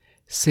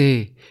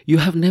Say, you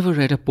have never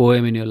read a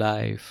poem in your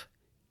life,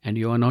 and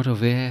you are not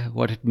aware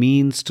what it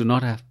means to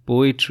not have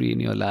poetry in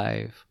your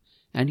life.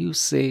 And you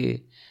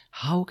say,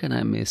 how can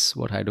I miss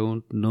what I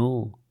don't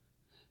know?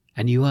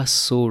 And you are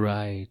so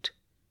right.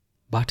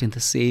 But in the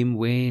same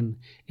vein,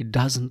 it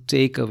doesn't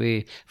take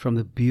away from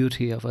the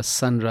beauty of a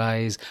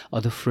sunrise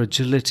or the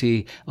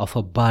fragility of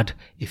a bud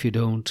if you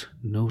don't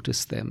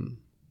notice them.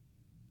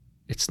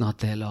 It's not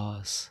their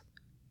loss.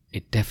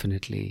 It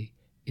definitely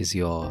is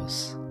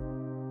yours.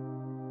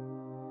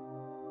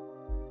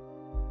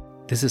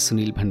 This is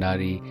Sunil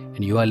Bhandari,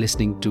 and you are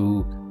listening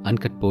to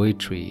Uncut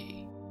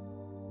Poetry.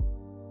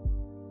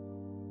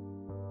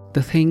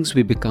 The things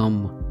we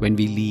become when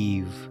we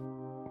leave.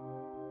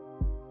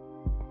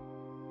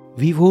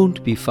 We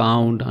won't be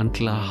found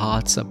until our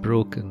hearts are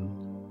broken.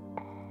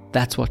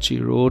 That's what she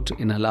wrote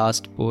in her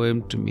last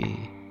poem to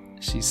me.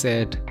 She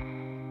said,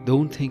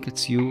 "Don't think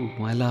it's you,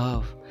 my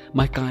love,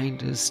 my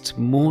kindest,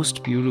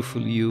 most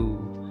beautiful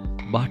you.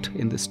 But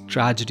in this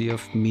tragedy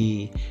of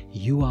me,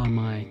 you are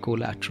my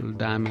collateral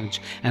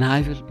damage, and I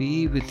will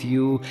be with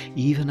you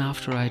even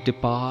after I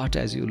depart.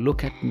 As you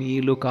look at me,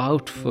 look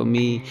out for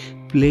me,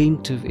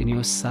 plaintive in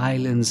your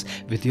silence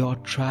with your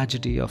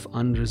tragedy of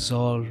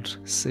unresolved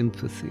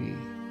sympathy.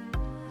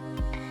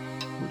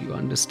 Would you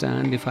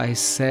understand if I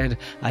said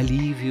I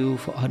leave you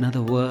for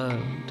another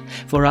world?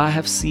 For I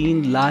have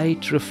seen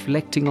light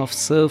reflecting off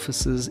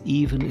surfaces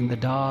even in the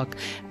dark,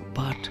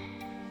 but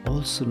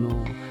also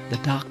know the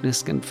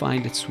darkness can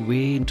find its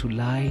way into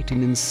light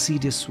in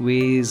insidious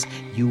ways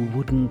you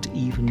wouldn't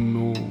even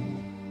know.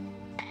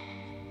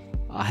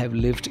 I have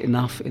lived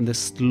enough in the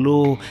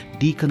slow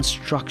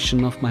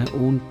deconstruction of my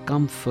own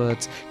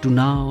comforts to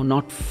now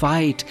not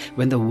fight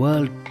when the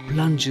world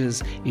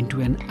plunges into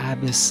an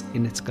abyss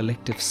in its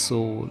collective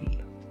soul.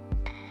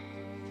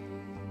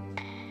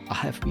 I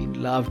have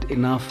been loved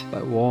enough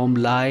by warm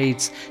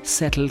lights,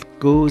 settled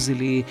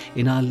cozily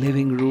in our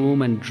living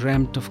room and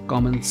dreamt of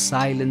common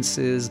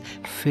silences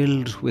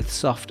filled with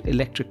soft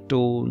electric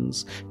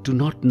tones, to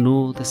not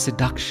know the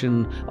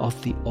seduction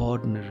of the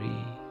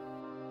ordinary.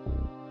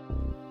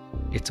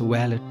 It's a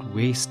valid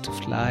waste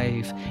of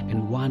life,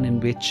 and one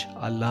in which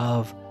our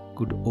love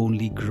could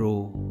only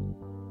grow.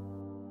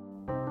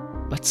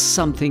 But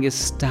something is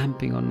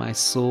stamping on my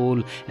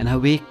soul, and I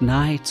wake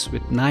nights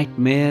with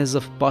nightmares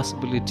of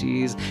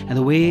possibilities and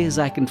the ways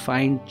I can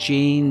find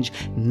change,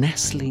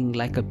 nestling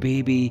like a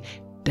baby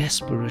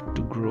desperate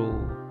to grow.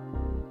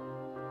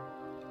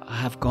 I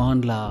have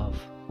gone,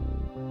 love.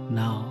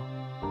 Now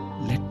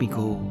let me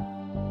go.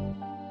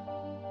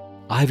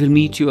 I will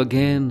meet you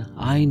again,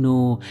 I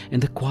know,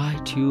 in the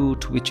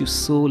quietude which you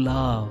so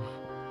love.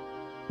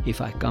 If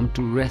I come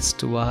to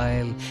rest a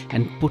while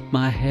and put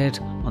my head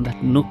on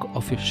that nook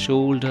of your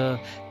shoulder,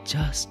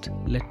 just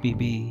let me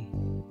be.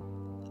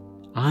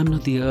 I'm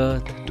not the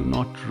earth, do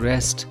not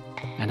rest,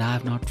 and I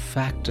have not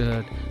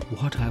factored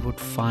what I would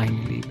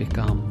finally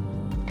become.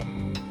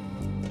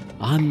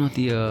 I'm not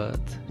the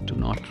earth, do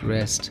not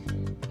rest,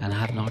 and I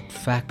have not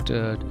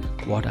factored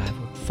what I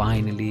would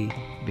finally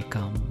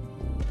become.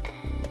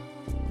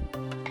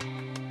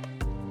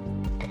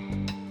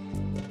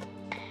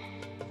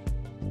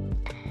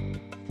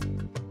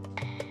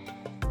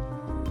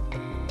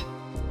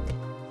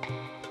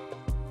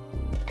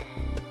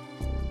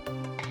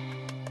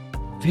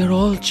 We are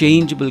all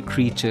changeable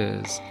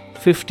creatures.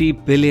 50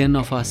 billion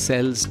of our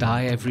cells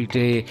die every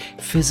day.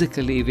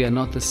 Physically, we are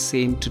not the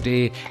same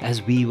today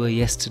as we were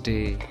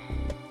yesterday.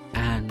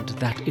 And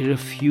that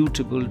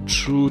irrefutable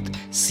truth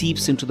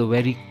seeps into the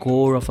very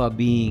core of our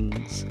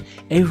beings.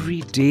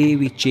 Every day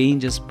we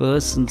change as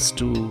persons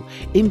too,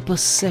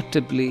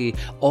 imperceptibly,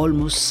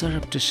 almost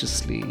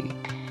surreptitiously.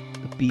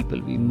 The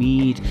people we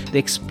meet, the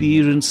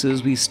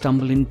experiences we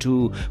stumble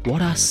into,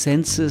 what our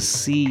senses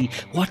see,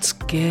 what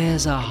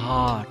scares our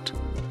heart.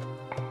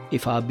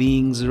 If our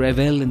beings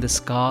revel in the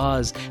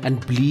scars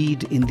and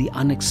bleed in the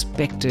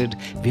unexpected,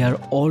 we are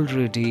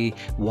already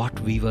what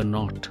we were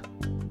not.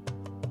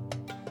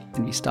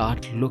 And we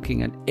start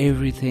looking at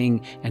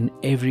everything and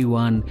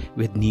everyone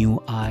with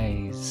new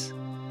eyes.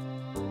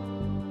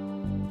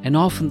 And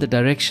often the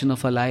direction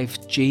of our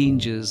life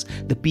changes.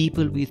 The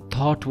people we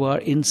thought were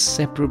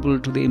inseparable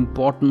to the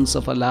importance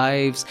of our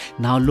lives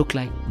now look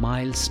like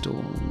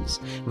milestones.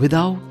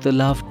 Without the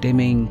love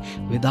dimming,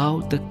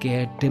 without the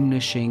care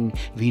diminishing,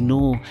 we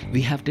know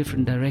we have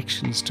different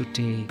directions to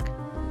take.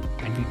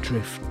 And we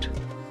drift.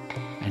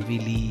 And we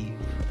leave.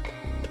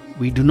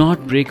 We do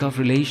not break off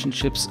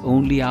relationships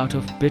only out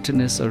of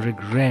bitterness or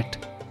regret.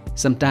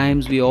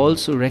 Sometimes we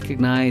also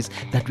recognize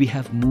that we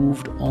have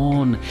moved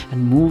on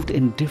and moved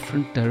in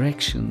different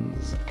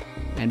directions.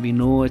 And we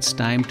know it's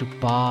time to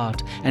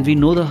part, and we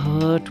know the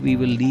hurt we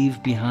will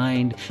leave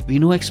behind. We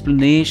know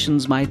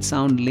explanations might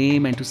sound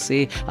lame, and to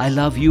say I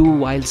love you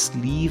whilst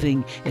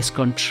leaving is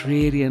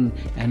contrarian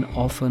and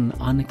often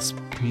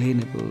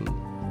unexplainable.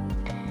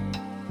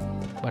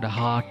 But a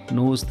heart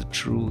knows the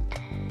truth.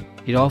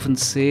 It often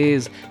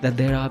says that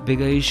there are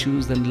bigger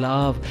issues than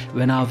love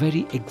when our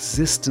very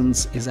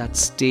existence is at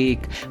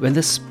stake, when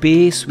the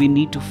space we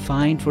need to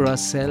find for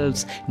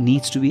ourselves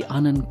needs to be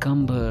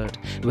unencumbered,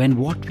 when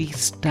what we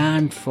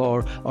stand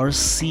for or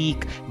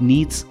seek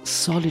needs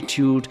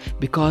solitude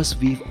because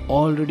we've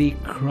already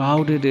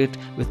crowded it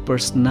with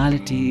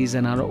personalities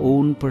and our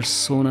own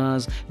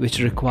personas which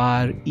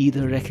require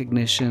either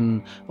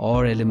recognition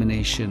or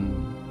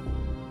elimination.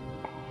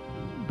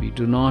 We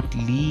do not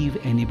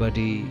leave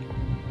anybody.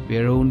 We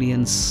are only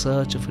in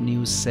search of a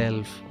new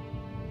self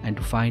and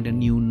to find a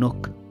new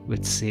nook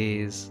which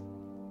says,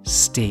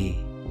 stay.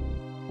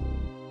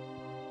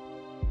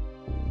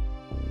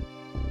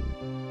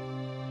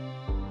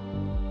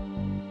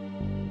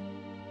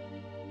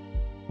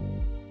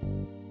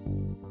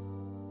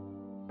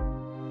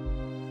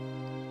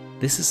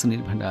 This is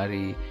Sunil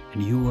Bhandari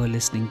and you are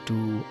listening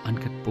to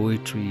Uncut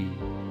Poetry.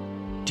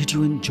 Did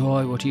you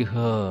enjoy what you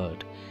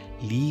heard?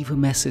 Leave a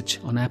message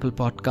on Apple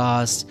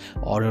Podcasts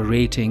or a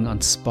rating on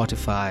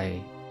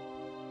Spotify.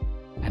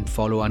 And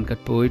follow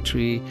Uncut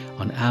Poetry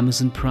on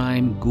Amazon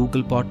Prime,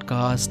 Google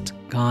Podcast,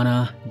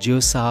 Gaana,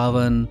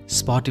 JioSaavn,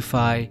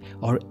 Spotify,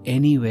 or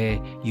anywhere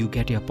you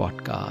get your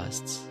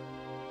podcasts.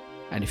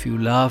 And if you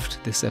loved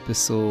this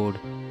episode,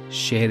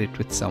 share it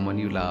with someone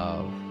you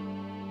love.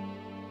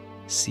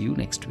 See you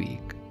next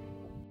week.